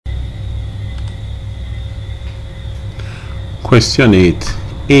question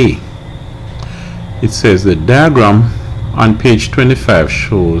 8a. It says the diagram on page 25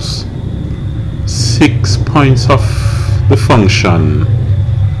 shows 6 points of the function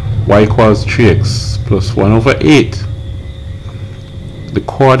y equals 3x plus 1 over 8. The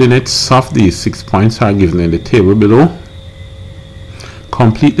coordinates of these 6 points are given in the table below.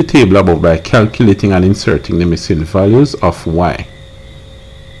 Complete the table above by calculating and inserting the missing values of y.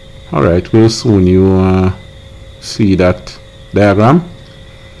 Alright, we'll soon see that diagram,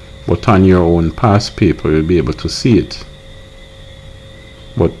 but on your own past paper you'll be able to see it.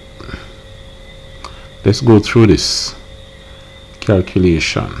 But let's go through this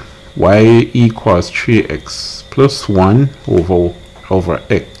calculation. Y equals 3x plus 1 over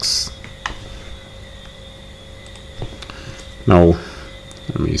x. Now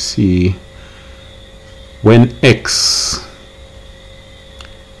let me see. When x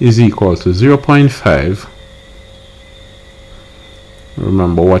is equal to 0.5,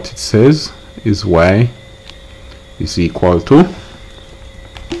 remember what it says is y is equal to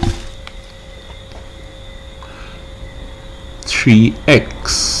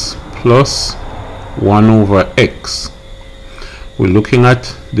 3x plus 1 over x. We're looking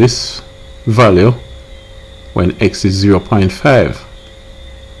at this value when x is 0.5.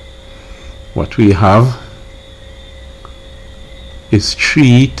 What we have is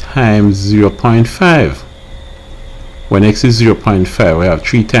 3 times 0.5. When x is 0.5, we have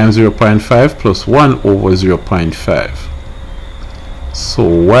 3 times 0.5 plus 1 over 0.5. So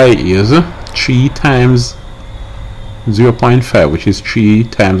y is 3 times 0.5, which is 3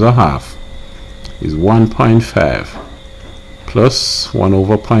 times a half, is 1.5 plus 1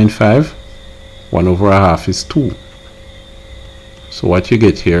 over 0.5. 1 over a half is 2. So what you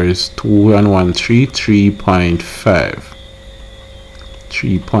get here is 2 and 1, 3, 3.5.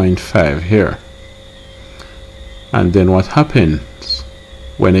 3.5 here. And then what happens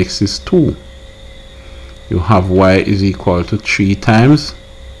when x is 2? You have y is equal to 3 times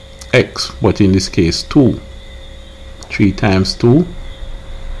x, but in this case 2. 3 times 2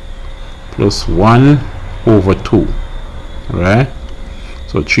 plus 1 over 2. Alright?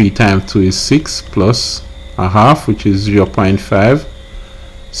 So 3 times 2 is 6 plus a half, which is 0.5.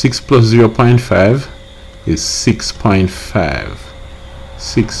 6 plus 0.5 is 6.5.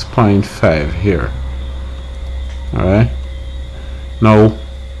 6.5 here. Alright? Now,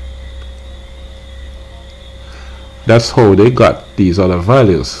 that's how they got these other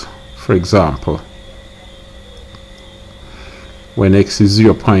values. For example, when x is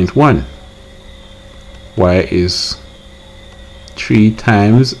 0.1, y is 3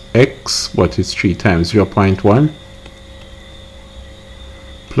 times x, but it's 3 times 0.1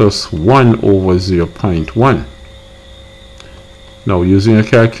 plus 1 over 0.1. Now using a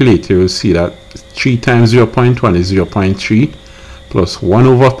calculator you'll see that 3 times 0.1 is 0.3 plus 1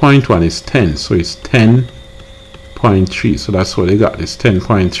 over 0.1 is 10, so it's 10.3. so that's what they got, is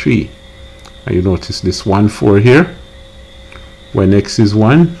 10.3. and you notice this 1 4 here. When x is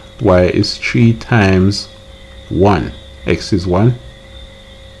 1, y is 3 times 1. X is 1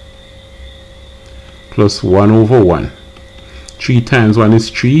 plus 1 over 1. 3 times 1 is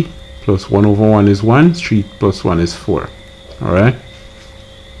 3 plus 1 over 1 is 1. 3 plus 1 is 4. Alright?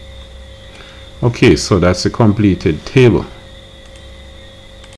 Okay, so that's a completed table.